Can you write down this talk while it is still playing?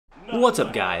What's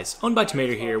up guys,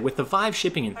 ownedbytamater here. With the Vive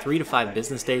shipping in 3 to 5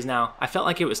 business days now, I felt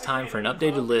like it was time for an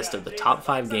updated list of the top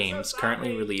 5 games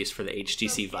currently released for the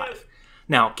HTC Vive.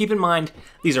 Now, keep in mind,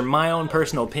 these are my own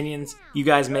personal opinions. You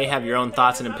guys may have your own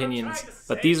thoughts and opinions,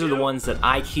 but these are the ones that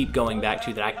I keep going back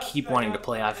to, that I keep wanting to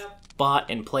play. I've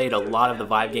bought and played a lot of the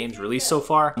Vive games released so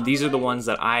far. These are the ones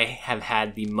that I have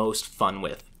had the most fun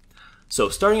with. So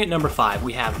starting at number 5,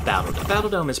 we have Battledome.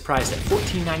 Battledome is priced at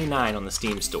 $14.99 on the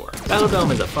Steam store.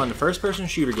 Battledome is a fun first-person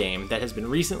shooter game that has been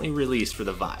recently released for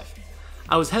the Vive.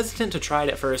 I was hesitant to try it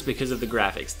at first because of the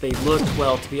graphics. They looked,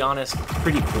 well, to be honest,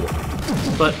 pretty poor.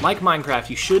 But like Minecraft,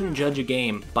 you shouldn't judge a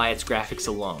game by its graphics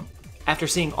alone. After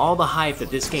seeing all the hype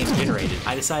that this game generated,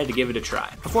 I decided to give it a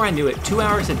try. Before I knew it, 2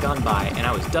 hours had gone by and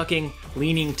I was ducking,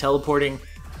 leaning, teleporting,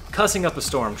 cussing up a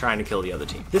storm trying to kill the other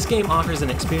team. This game offers an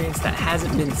experience that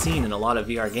hasn't been seen in a lot of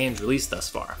VR games released thus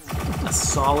far. A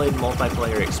solid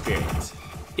multiplayer experience.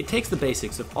 It takes the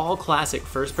basics of all classic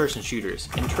first-person shooters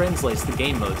and translates the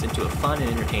game modes into a fun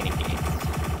and entertaining game.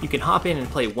 You can hop in and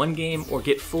play one game or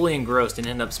get fully engrossed and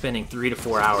end up spending 3 to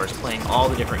 4 hours playing all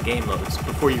the different game modes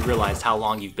before you realize how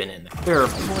long you've been in there. There are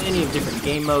plenty of different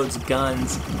game modes,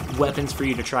 guns, weapons for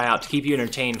you to try out to keep you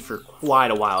entertained for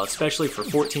quite a while, especially for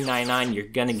 $14.99, you're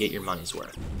gonna get your money's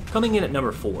worth. Coming in at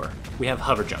number 4, we have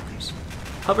Hover Junkers.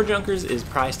 Hover Junkers is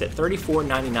priced at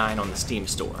 $34.99 on the Steam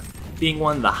store, being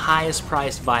one of the highest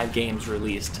priced Vive games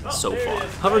released so far.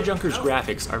 Hover Junkers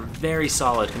graphics are very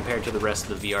solid compared to the rest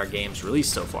of the VR games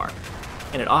released so far,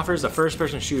 and it offers a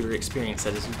first-person shooter experience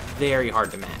that is very hard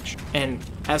to match, and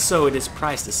as so it is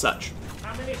priced as such.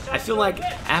 I feel like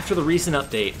after the recent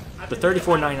update, the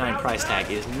 $34.99 price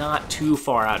tag is not too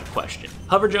far out of question.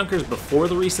 Hover Junkers before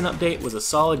the recent update was a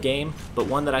solid game, but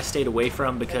one that I stayed away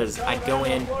from because I'd go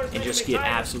in and just get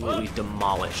absolutely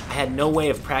demolished. I had no way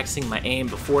of practicing my aim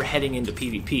before heading into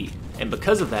PvP, and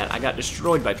because of that I got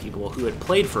destroyed by people who had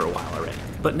played for a while already.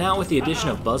 But now with the addition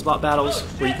of BuzzBot battles,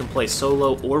 where you can play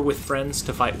solo or with friends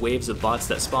to fight waves of bots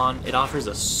that spawn, it offers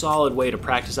a solid way to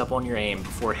practice up on your aim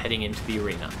before heading into the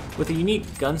arena. With a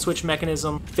unique gun switch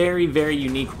mechanism, very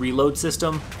unique reload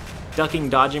system, ducking,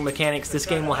 dodging mechanics, this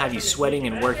game will have you sweating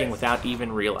and working without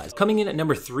even realizing. Coming in at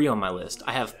number 3 on my list,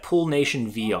 I have Pool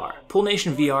Nation VR. Pool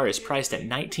Nation VR is priced at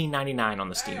 $19.99 on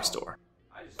the Steam store.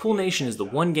 Pool Nation is the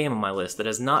one game on my list that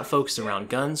is not focused around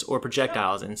guns or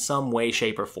projectiles in some way,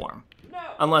 shape, or form.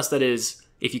 Unless that is,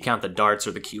 if you count the darts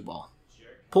or the cue ball.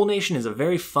 Pool Nation is a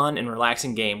very fun and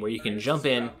relaxing game where you can jump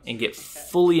in and get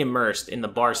fully immersed in the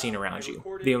bar scene around you.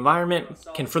 The environment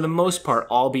can for the most part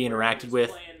all be interacted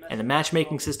with, and the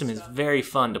matchmaking system is very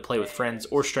fun to play with friends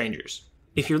or strangers.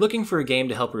 If you're looking for a game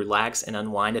to help relax and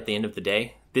unwind at the end of the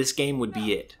day, this game would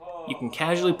be it. You can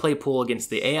casually play pool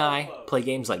against the AI, play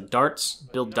games like darts,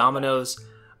 build dominoes,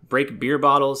 break beer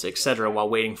bottles, etc. while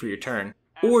waiting for your turn.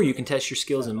 Or you can test your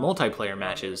skills in multiplayer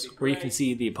matches, where you can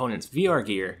see the opponent's VR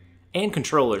gear and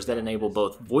controllers that enable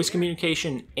both voice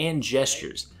communication and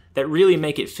gestures that really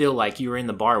make it feel like you were in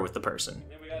the bar with the person.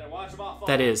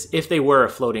 That is, if they were a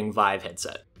floating Vive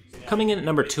headset. Coming in at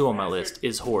number 2 on my list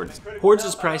is Hordes. Hordes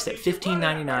is priced at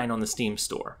 $15.99 on the Steam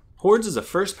store. Hordes is a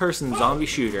first-person zombie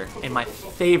shooter and my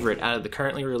favorite out of the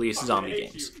currently released zombie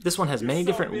games. This one has many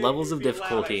different levels of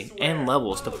difficulty and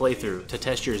levels to play through to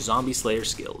test your zombie slayer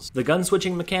skills. The gun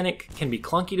switching mechanic can be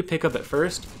clunky to pick up at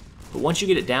first, but once you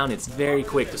get it down, it's very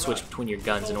quick to switch between your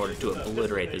guns in order to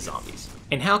obliterate the zombies.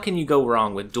 And how can you go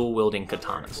wrong with dual-wielding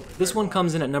katanas? This one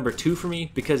comes in at number 2 for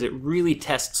me because it really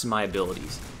tests my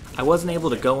abilities. I wasn't able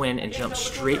to go in and jump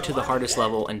straight to the hardest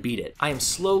level and beat it. I am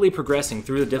slowly progressing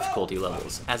through the difficulty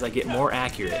levels as I get more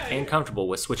accurate and comfortable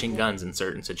with switching guns in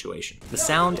certain situations. The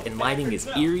sound and lighting is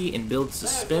eerie and builds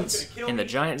suspense, and the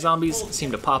giant zombies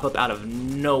seem to pop up out of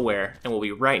nowhere and will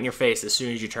be right in your face as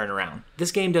soon as you turn around.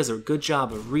 This game does a good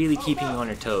job of really keeping you on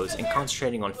your toes and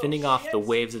concentrating on fending off the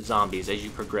waves of zombies as you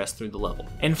progress through the level.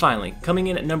 And finally, coming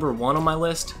in at number 1 on my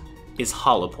list is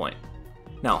Hollow Point.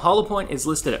 Now, Hollow Point is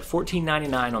listed at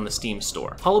 $14.99 on the Steam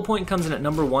store. Hollow Point comes in at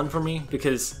number 1 for me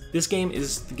because this game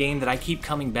is the game that I keep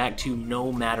coming back to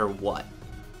no matter what.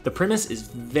 The premise is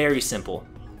very simple.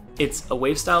 It's a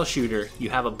wave-style shooter. You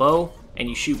have a bow, and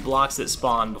you shoot blocks that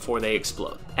spawn before they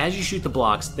explode. As you shoot the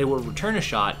blocks, they will return a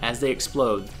shot as they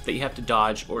explode that you have to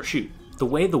dodge or shoot. The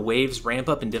way the waves ramp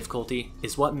up in difficulty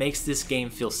is what makes this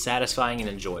game feel satisfying and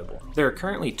enjoyable. There are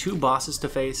currently 2 bosses to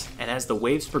face, and as the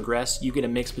waves progress, you get a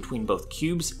mix between both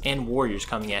cubes and warriors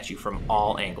coming at you from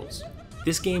all angles.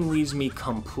 This game leaves me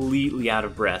completely out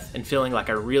of breath and feeling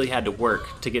like I really had to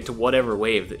work to get to whatever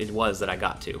wave it was that I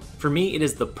got to. For me, it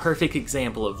is the perfect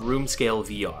example of room scale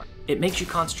VR. It makes you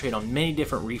concentrate on many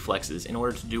different reflexes in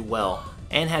order to do well,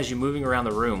 and has you moving around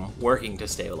the room working to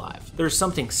stay alive. There's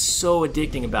something so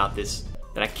addicting about this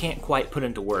that I can't quite put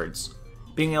into words.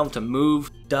 Being able to move,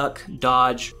 duck,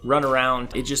 dodge, run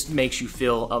around, it just makes you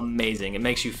feel amazing. It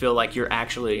makes you feel like you're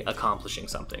actually accomplishing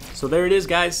something. So there it is,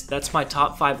 guys. That's my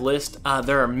top 5 list.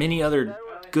 There are many other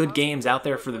good games out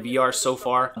there for the VR so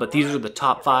far, but these are the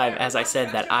top 5, as I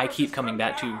said, that I keep coming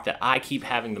back to, that I keep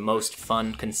having the most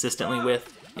fun consistently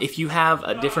with. If you have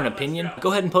a different opinion,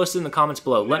 go ahead and post it in the comments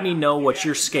below. Let me know what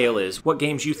your scale is, what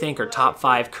games you think are top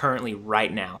 5 currently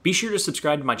right now. Be sure to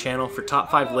subscribe to my channel for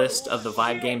top 5 lists of the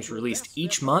Vive games released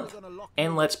each month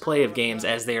and Let's Play of games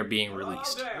as they are being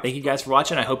released. Thank you guys for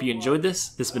watching. I hope you enjoyed this.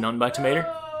 This has been owned by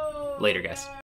Tomater. Later, guys.